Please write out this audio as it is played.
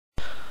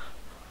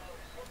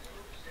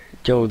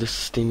Yo, this is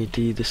Steamy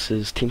D. This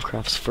is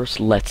Teamcraft's first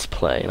Let's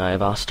Play, and I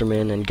have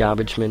Osterman and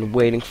Garbageman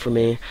waiting for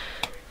me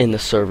in the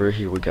server.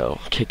 Here we go,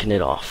 kicking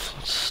it off.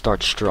 Let's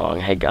start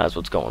strong. Hey guys,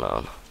 what's going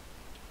on?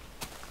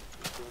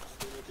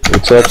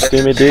 What's up,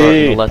 Steamy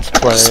D? Let's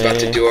Play. We're just about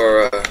to do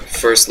our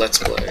first Let's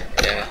Play.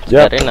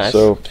 Yeah. Very nice.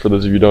 So for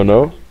those of you who don't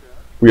know,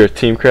 we are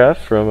Teamcraft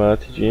from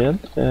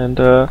TGN, and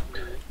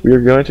we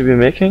are going to be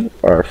making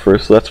our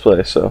first Let's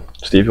Play. So,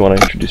 Steve, you want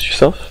to introduce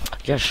yourself?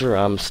 Yeah, sure.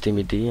 I'm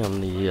Steamy D.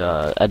 I'm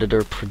the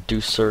editor,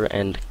 producer,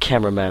 and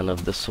cameraman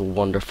of this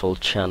wonderful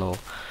channel.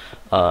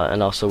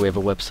 And also we have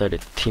a website at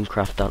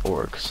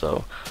teamcraft.org,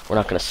 so we're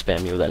not going to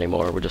spam you with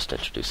anymore. We're just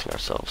introducing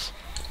ourselves.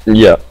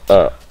 Yeah,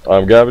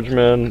 I'm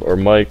Garbageman, or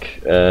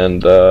Mike,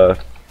 and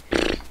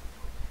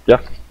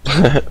yeah.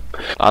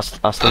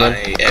 Osterman?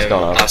 I am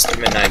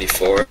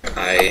Osterman94.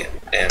 I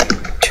am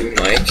 2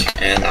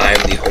 Mike, and I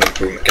am the home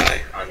improvement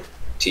guy on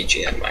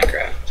TGN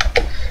Minecraft.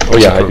 Oh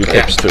yeah, I do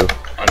tips too.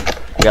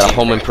 We got a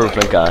home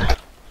improvement guy.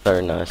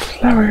 Very nice.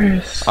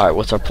 Flowers. Alright,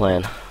 what's our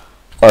plan?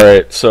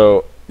 Alright,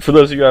 so for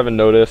those of you who haven't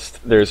noticed,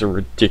 there's a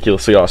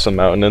ridiculously awesome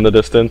mountain in the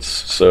distance,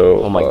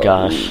 so Oh my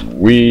gosh.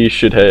 we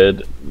should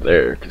head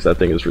there, because that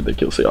thing is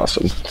ridiculously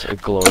awesome. It's a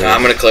glorious, Now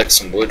I'm gonna collect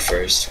some wood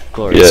first.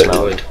 glorious Yeah.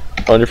 mountain. Wood.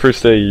 On your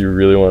first day, you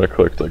really want to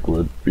collect like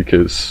wood,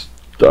 because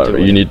Do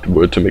it. you need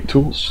wood to make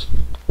tools.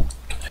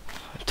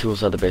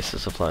 Tools are the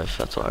basis of life,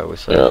 that's what I always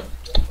say. Yeah.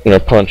 I'm gonna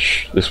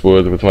punch this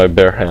wood with my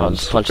bare hands. I'll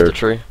just punch the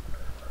tree.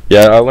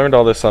 Yeah, I learned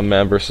all this on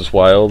Man vs.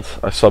 Wild.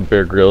 I saw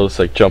Bear Grylls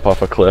like jump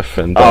off a cliff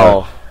and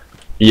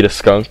eat a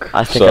skunk.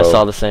 I think I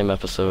saw the same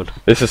episode.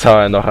 This is how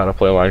I know how to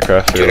play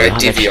Minecraft. Dude, Really. I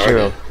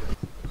DVR'd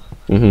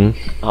it.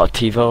 Oh,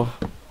 TiVo?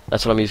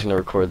 That's what I'm using to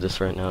record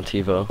this right now,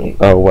 TiVo.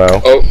 Oh wow.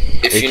 Oh,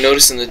 if you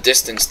notice in the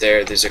distance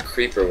there's a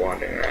creeper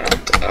wandering around.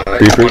 You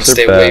Creepers want to are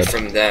stay away bad.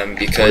 from them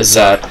What is because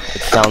that?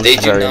 It sounds they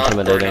do very not burn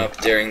intimidating. up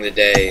during the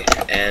day,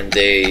 and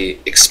they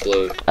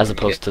explode. As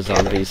opposed to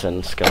zombies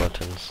and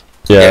skeletons.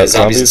 Yeah,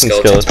 zombies and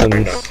skeletons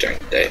burn up skeletons. during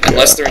the day.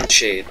 Unless they're in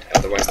shade,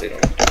 otherwise they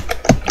don't.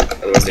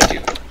 Otherwise they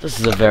do. This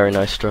is a very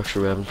nice structure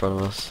we have in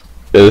front of us.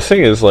 Yeah, this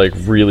thing is like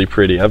really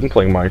pretty. I've been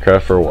playing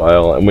Minecraft for a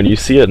while, and when you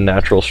see a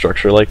natural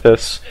structure like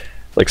this,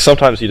 like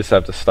sometimes you just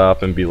have to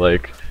stop and be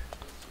like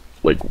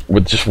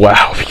with just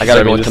wow. I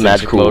gotta go this into thing's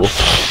magic cool. mode.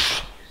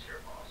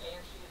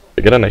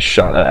 I get a nice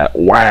shot at that.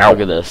 Wow. Look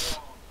at this.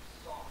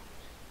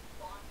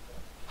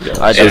 Yeah.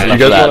 I So just you enough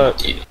guys of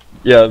that. wanna?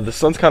 Yeah, the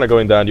sun's kind of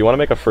going down. Do you want to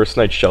make a first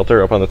night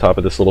shelter up on the top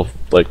of this little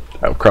like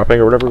outcropping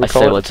or whatever we I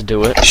call say it? let's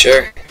do it.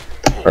 Sure.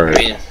 All I right.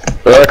 mean,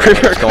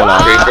 Creeper. What's going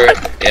on?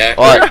 creeper. Yeah.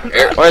 What?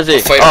 Here, Where is he?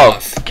 I'll fight him Oh,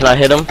 off. can I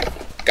hit him?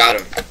 Got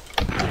him.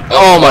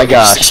 Oh my he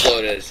just gosh.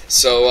 Exploded.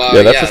 So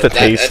Yeah, that's just a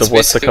taste that's of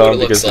what's to basically what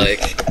come it looks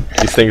because like.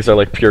 these things are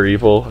like pure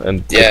evil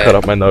and they Yeah. cut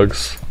up my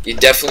nugs. You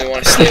definitely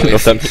want to stay away No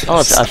from offense.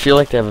 this. Oh, I feel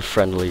like they have a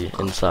friendly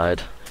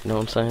inside. You know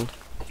what I'm saying?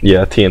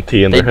 Yeah,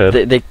 TNT in their head.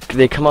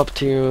 They come up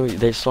to you.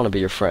 They just want to be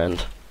your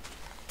friend.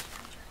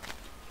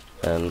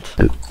 And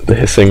The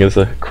hissing is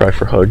a cry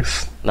for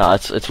hugs. no,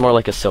 it's more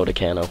like a soda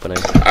can opening.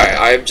 Alright,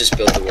 I've just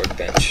built a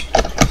workbench.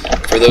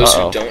 For those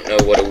Uh-oh. who don't know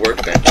what a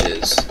workbench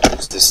is,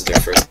 this is their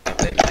first time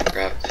playing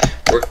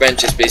Minecraft.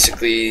 Workbench is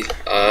basically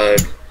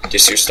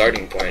just your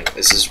starting point.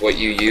 This is what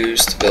you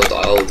use to build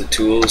all of the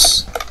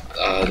tools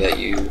that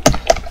you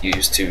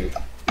use to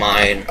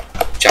mine,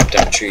 chop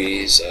down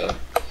trees,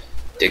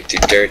 dig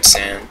through dirt,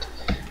 sand.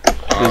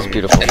 These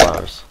beautiful and-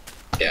 flowers.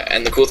 Yeah,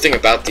 and the cool thing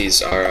about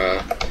these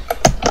are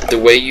the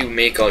way you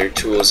make all your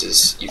tools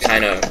is you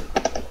kind of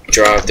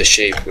draw out the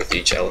shape with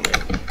each element.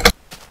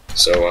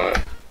 So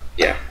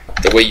yeah,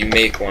 the way you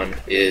make one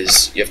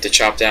is you have to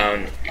chop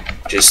down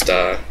just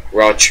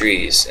raw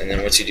trees, and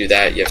then once you do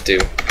that, you have to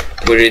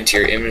put it into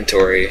your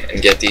inventory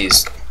and get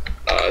these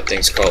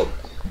things called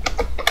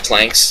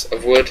planks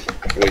of wood,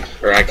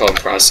 or I call them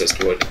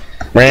processed wood.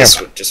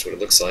 That's just what it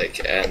looks like,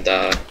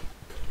 and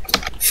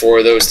 4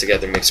 of those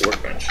together makes a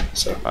workbench.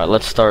 So. All right,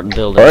 let's start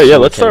building. All right, yeah, so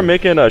we let's start can-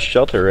 making a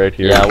shelter right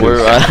here. Yeah, we're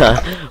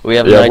we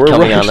have night we're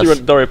coming on actually. us.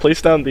 Don't worry,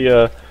 place down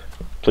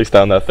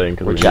that thing.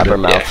 'Cause We're we need it.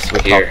 jabbermouths.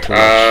 We here, talk too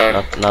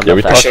much. Not Yeah, we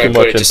enough talk action. Should I too put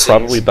much it and just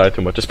probably in- die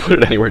too much. Just put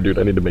it anywhere, dude.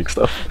 I need to make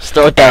stuff. Just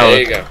throw it There down.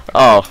 you go.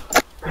 Oh,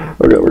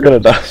 We're gonna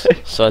die.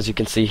 so as you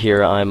can see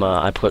here,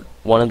 I put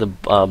one of the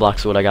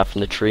blocks of wood I got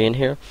from the tree in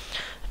here.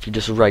 If you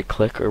just right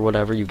click or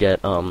whatever, you get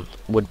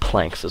wood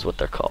planks is what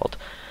they're called.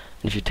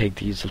 And if you take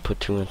these and put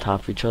 2 on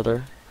top of each other,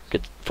 you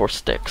get 4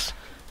 sticks.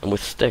 And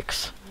with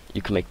sticks,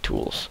 you can make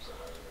tools.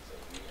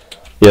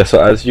 Yeah,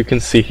 so as you can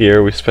see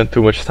here, we spent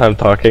too much time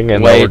talking,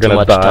 and Way now we're too gonna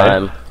much die.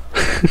 time.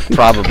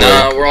 Probably.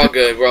 No, we're all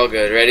good. We're all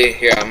good. Ready?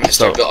 Here, I'm gonna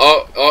start.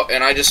 So- Oh,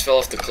 and I just fell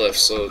off the cliff.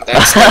 So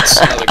that's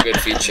another good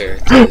feature.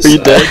 Are you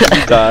Uh, dead? Did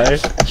you die? No,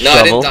 I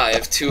Shovel. didn't die. I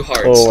have 2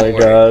 hearts. Oh my don't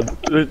worry.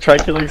 god. Try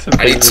killing some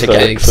I need pigs some or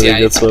something pigs. so Yeah, you I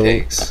get need some some.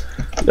 pigs.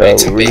 I Yeah, need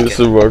some we need bacon.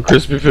 some more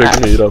crispy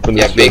pig meat up in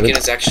Yeah, this bacon joint.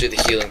 is actually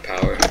the healing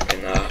power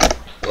in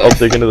I'll life.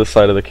 dig into the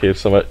side of the cave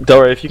so much.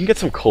 Delray, if you can get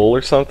some coal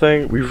or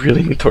something, we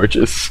really need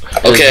torches.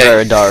 It was Okay.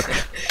 very dark.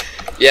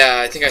 Yeah,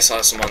 I think I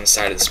saw some on the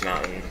side of this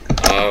mountain.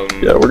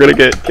 Yeah, we're gonna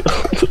get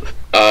killed.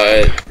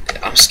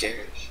 I'm scared.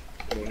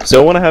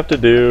 Don't want to have to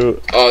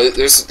do. Oh,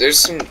 there's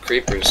some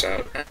creepers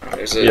out.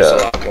 There's a Yeah.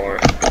 lot more.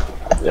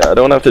 Yeah, I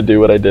don't want to have to do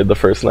what I did the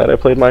first night I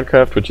played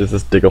Minecraft, which is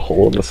just dig a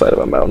hole in the side of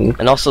a mountain.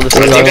 And also this I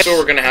think is that's what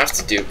we're gonna have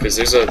to do because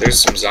there's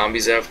some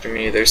zombies after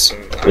me. There's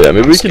some. Yeah, maybe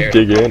I'm we scared.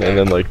 can dig in and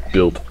then like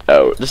build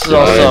out. this is you know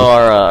what I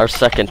also mean? our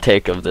second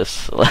take of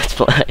this Let's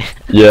Play.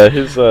 Yeah,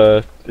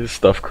 his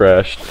stuff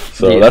crashed.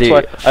 So The- that's the-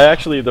 why I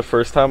actually the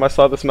first time I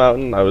saw this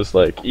mountain, I was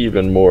like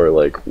even more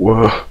like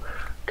whoa,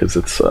 because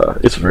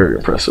it's very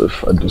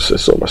impressive. I do say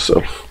so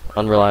myself.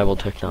 Unreliable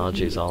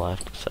technology is all I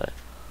have to say.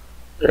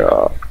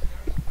 Yeah.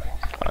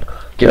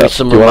 Give Yeah, me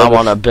some do you room. I wanna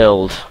want to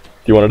build. Do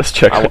you want to just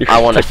check I- out your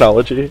I wanna-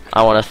 technology?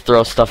 I want to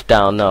throw stuff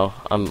down. No,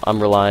 I'm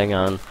relying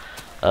on.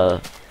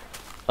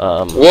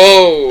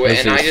 Whoa! This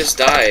And I is- just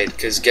died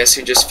because guess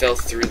who just fell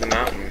through the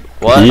mountain?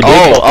 What? You did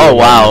Oh, fall oh through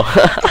wow.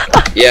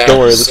 Yeah. Don't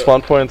worry, the so-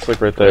 spawn point's like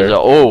right There's there.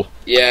 a- oh,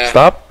 Yeah.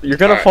 Stop! You're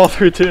gonna Alright. fall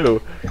through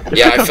too. Get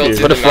Yeah, back I up fell here.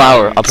 through put a the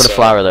flower. mountain, I'll put a so-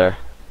 flower there.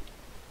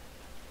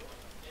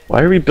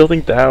 Why are we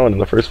building down in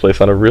the first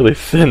place on a really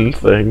thin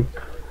thing?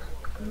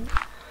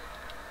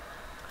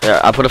 Yeah,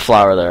 I put a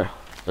flower there.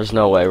 There's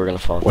no way we're gonna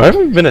fall. Why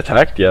haven't we been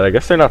attacked yet? I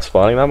guess they're not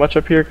spawning that much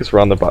up here because we're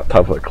on the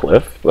top of a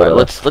cliff. But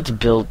Alright, let's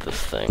build this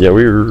thing. yeah,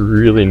 we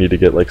really need to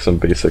get like some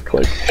basic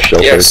like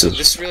shelter. Yeah, so 'cause-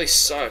 this really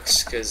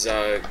sucks because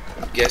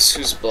guess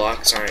whose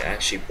blocks aren't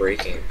actually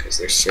breaking because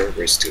their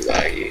server's too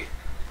laggy.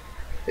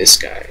 This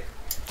guy.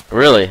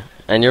 Really?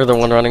 And you're the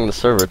one running the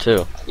server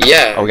too.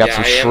 Yeah. Oh, we got yeah,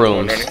 some I am the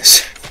one shrooms. running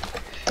this.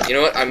 You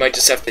know what? I might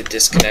just have to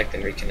disconnect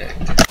and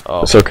reconnect.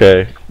 Oh, It's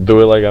okay. Do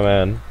it like a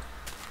man.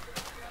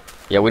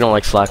 yeah, we don't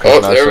like slackers Oh,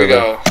 on our there server. we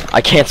go.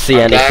 I can't see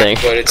I'm anything.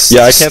 Back, but it's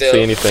Yeah, I can't still...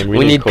 see anything.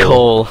 We need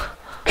coal.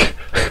 This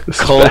is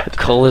Coal, bad.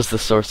 coal is the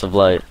source of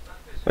light.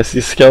 I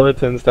see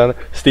skeletons down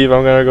there. Steve,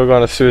 I'm gonna go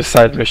on a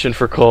suicide mission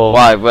for coal.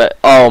 Why? But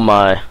oh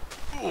my.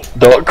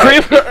 Don't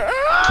creep.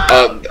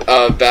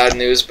 Bad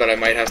news, but I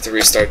might have to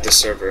restart the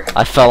server.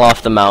 I fell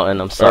off the mountain.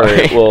 I'm sorry.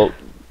 Alright, well,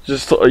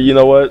 just you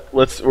know what?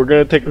 We're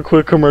gonna take a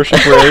quick commercial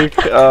break.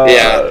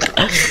 Yeah.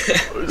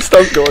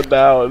 Stuff's going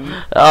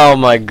down. Oh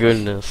my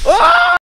goodness. Ah!